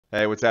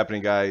Hey, what's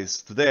happening,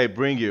 guys? Today I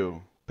bring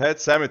you Pet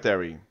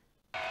Sematary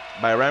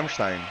by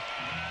Rammstein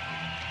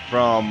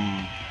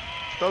from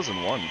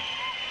 2001.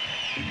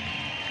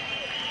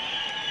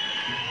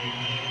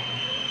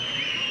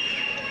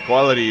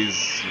 Quality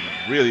is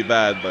really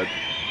bad, but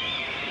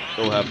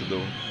it'll have to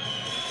do.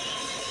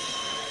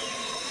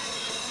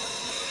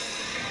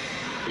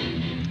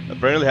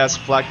 Apparently has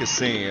Flake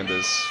singing in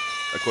this,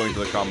 according to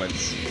the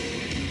comments.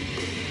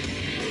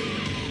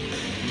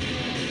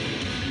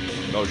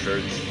 No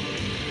shirts.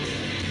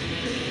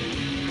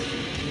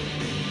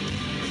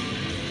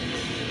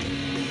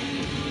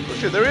 Oh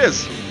shit, there he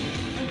is!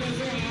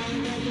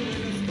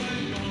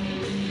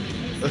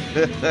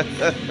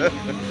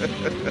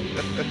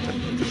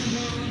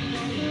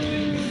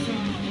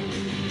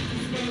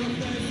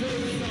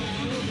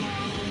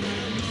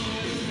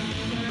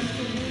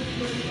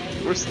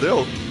 We're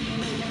still.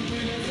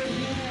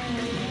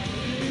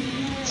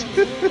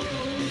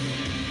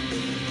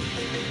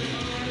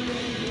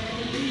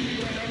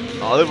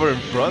 Oliver in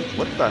front?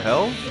 What the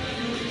hell?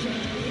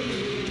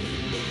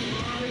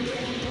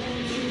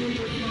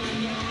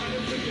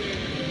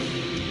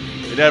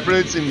 Yeah, apparently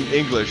it's in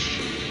English.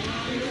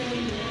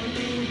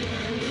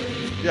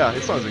 Yeah,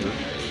 it sounds English.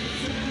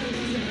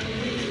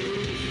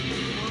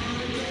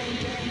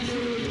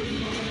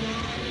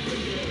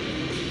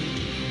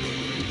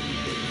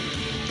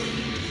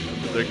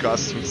 Their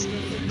costumes.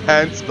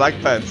 Pants, black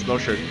pants, no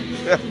shirt.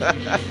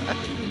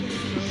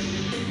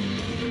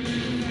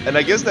 And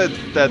I guess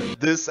that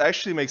this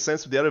actually makes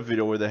sense with the other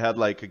video where they had,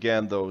 like,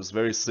 again, those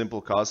very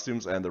simple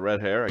costumes and the red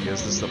hair. I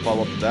guess this is a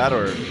follow-up to that,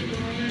 or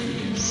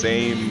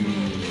same,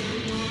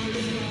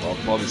 well,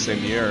 probably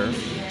same year.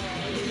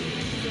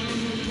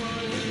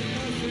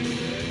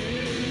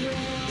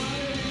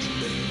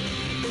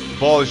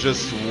 Ball is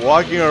just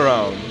walking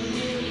around.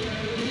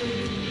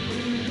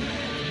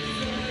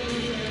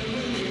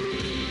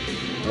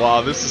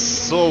 Wow, this is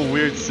so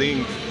weird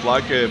seeing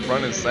Flake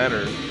front and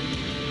center.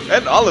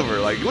 And Oliver,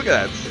 like, look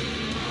at that.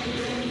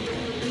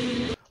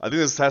 I think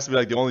this has to be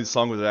like the only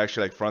song where they're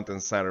actually like front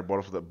and center,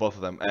 both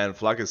of them. And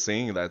Flake is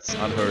singing, that's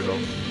unheard of.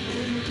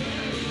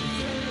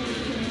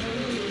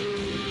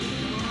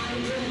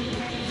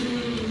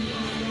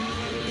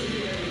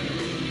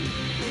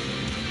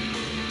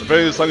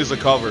 Apparently the song is a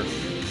cover.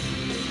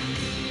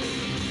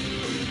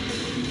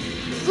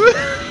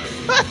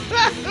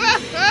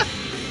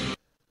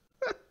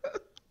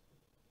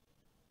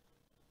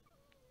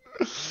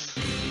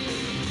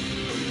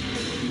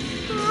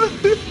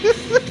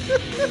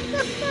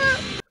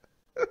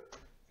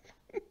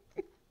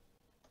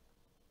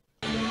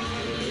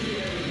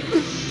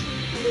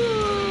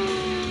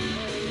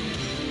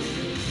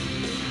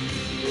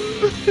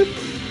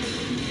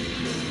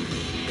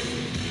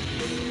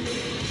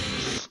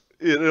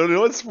 You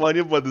know what's funny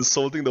about this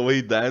whole thing, the way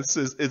he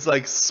dances? It's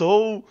like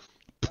so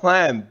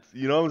planned,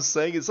 you know what I'm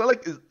saying? It's not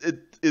like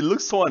it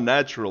looks so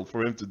unnatural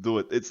for him to do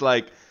it. It's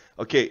like,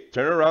 okay,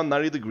 turn around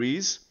 90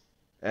 degrees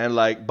and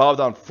like bow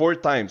down 4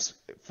 times.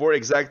 4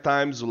 exact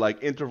times with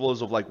like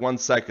intervals of like 1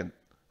 second.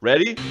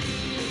 Ready?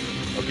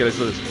 Okay, let's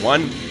do this.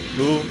 1,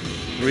 2,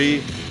 3,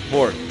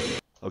 4.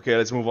 Okay,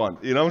 let's move on.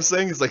 You know what I'm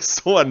saying? It's like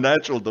so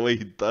unnatural the way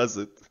he does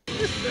it.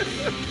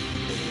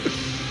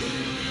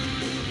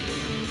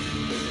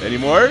 Any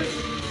more?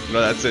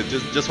 No, that's it.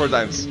 Just 4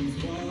 times.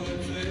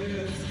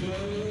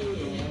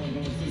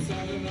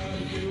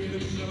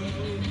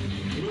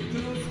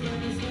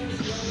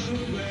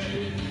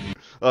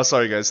 Oh,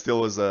 sorry guys. Still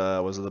was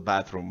in the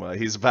bathroom.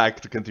 He's back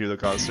to continue the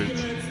concert.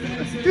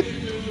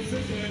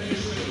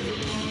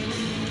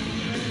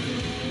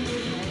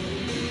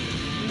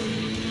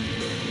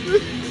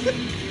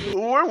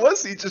 Where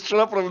was he? Just showed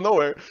up from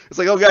nowhere. It's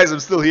like, oh guys, I'm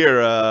still here.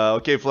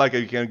 Okay, Flake,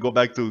 you can go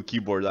back to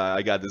keyboard.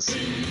 I got this.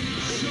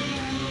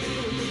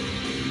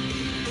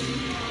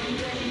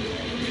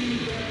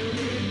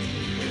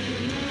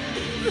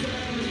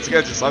 It's a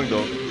catchy song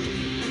though.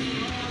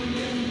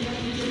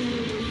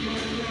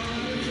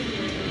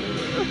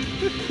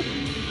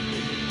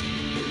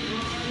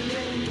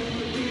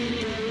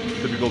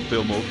 Typical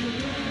tail move.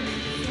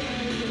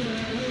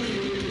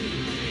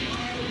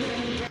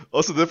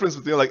 Also, the difference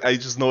between, like, I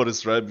just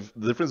noticed, right?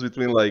 The difference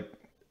between, like,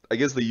 I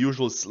guess the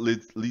usual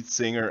lead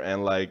singer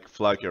and, like,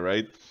 Flake,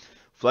 right?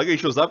 Flake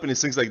shows up and he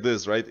sings like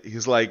this, right?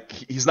 He's like,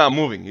 he's not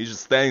moving. He's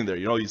just standing there.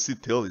 You know, you see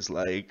Till, he's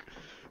like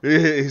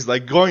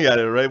going at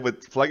it, right?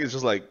 But Flake is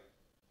just, like,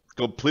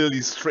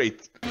 completely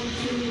straight.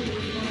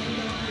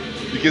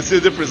 You can see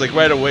the difference, like,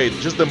 right away.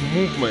 Just the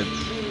movement.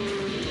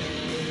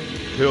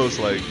 Till's,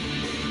 like,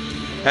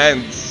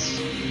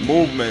 hands,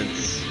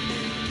 movements.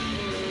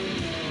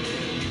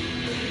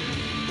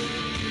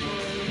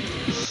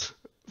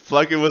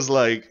 Flake was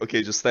like,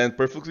 okay, just stand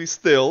perfectly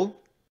still,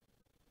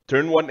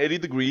 turn 180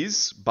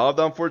 degrees, bow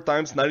down 4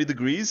 times, 90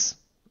 degrees,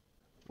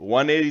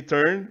 180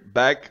 turn,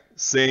 back,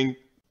 sing,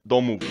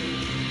 don't move.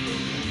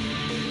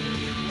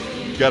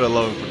 You gotta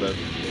love him for that.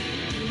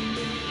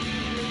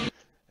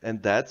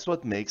 And that's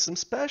what makes him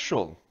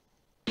special.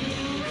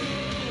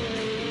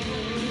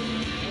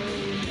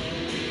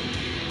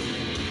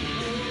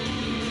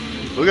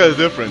 Look at the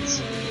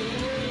difference.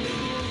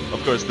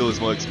 Of course, still is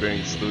more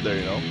experience through there,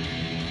 you know.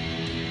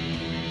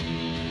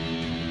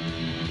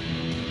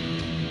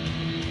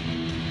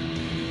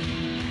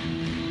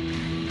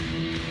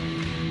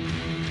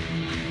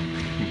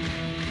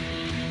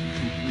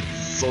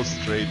 It's so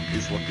straight.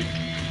 He's like.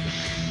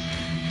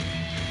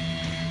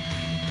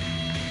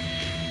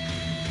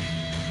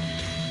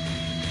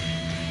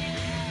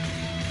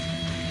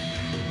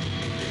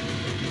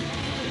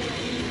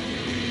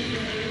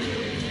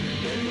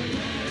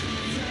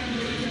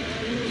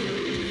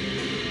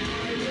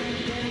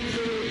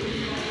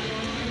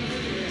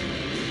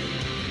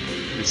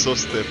 He's so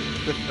stiff.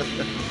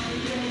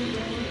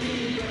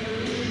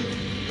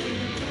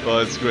 Oh,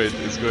 it's great.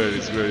 It's great.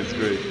 It's great. It's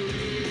great.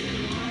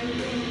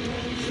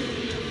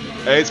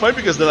 And it's funny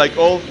because they're like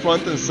all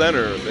front and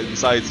center.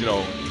 Besides, you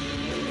know,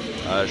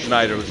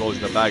 Schneider, who's always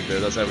in the back there,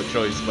 doesn't have a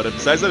choice. But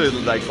besides that, it's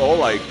like all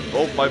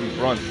five in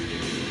front.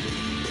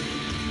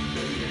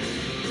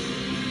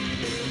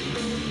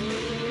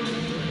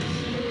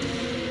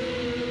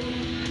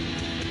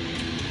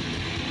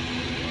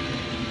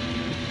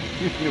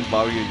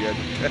 Bobby again.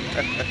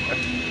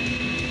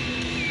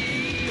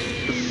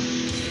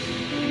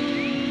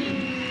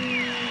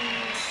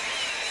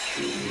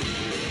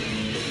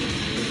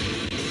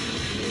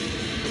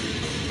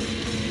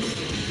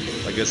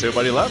 I guess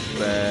everybody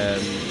left,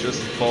 and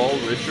just Paul,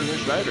 Richard, and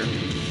Schneider.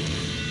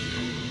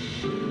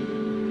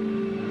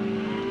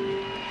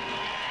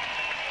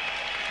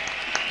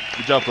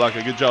 Good job, Flake.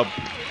 Good job.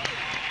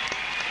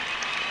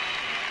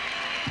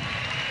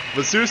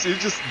 But seriously,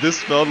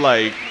 this felt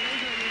like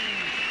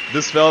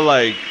Phil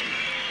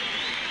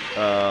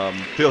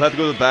had to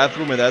go to the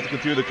bathroom and had to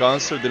continue the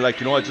concert. They're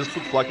like, you know what, just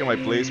put Flake in my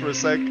place for a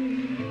sec.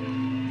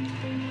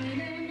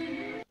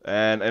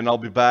 And I'll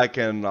be back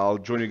and I'll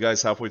join you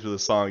guys halfway through the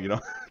song, you know?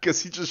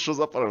 Because he just shows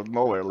up out of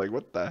nowhere, like,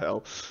 what the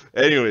hell?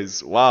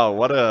 Anyways, wow,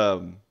 what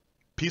a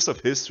piece of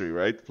history,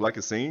 right? Flake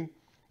is singing?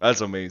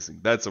 That's amazing.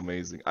 That's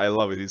amazing. I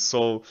love it. He's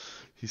so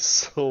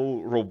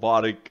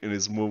robotic in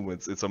his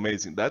movements. It's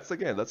amazing. That's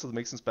what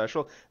makes him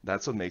special.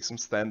 That's what makes him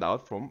stand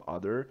out from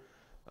other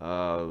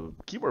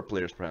keyboard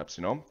players, perhaps,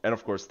 you know? And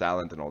of course,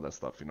 talent and all that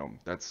stuff, you know?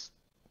 That's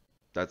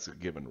a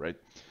given, right?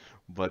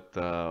 But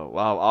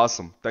wow,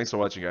 awesome. Thanks for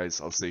watching,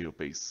 guys. I'll see you.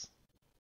 Peace.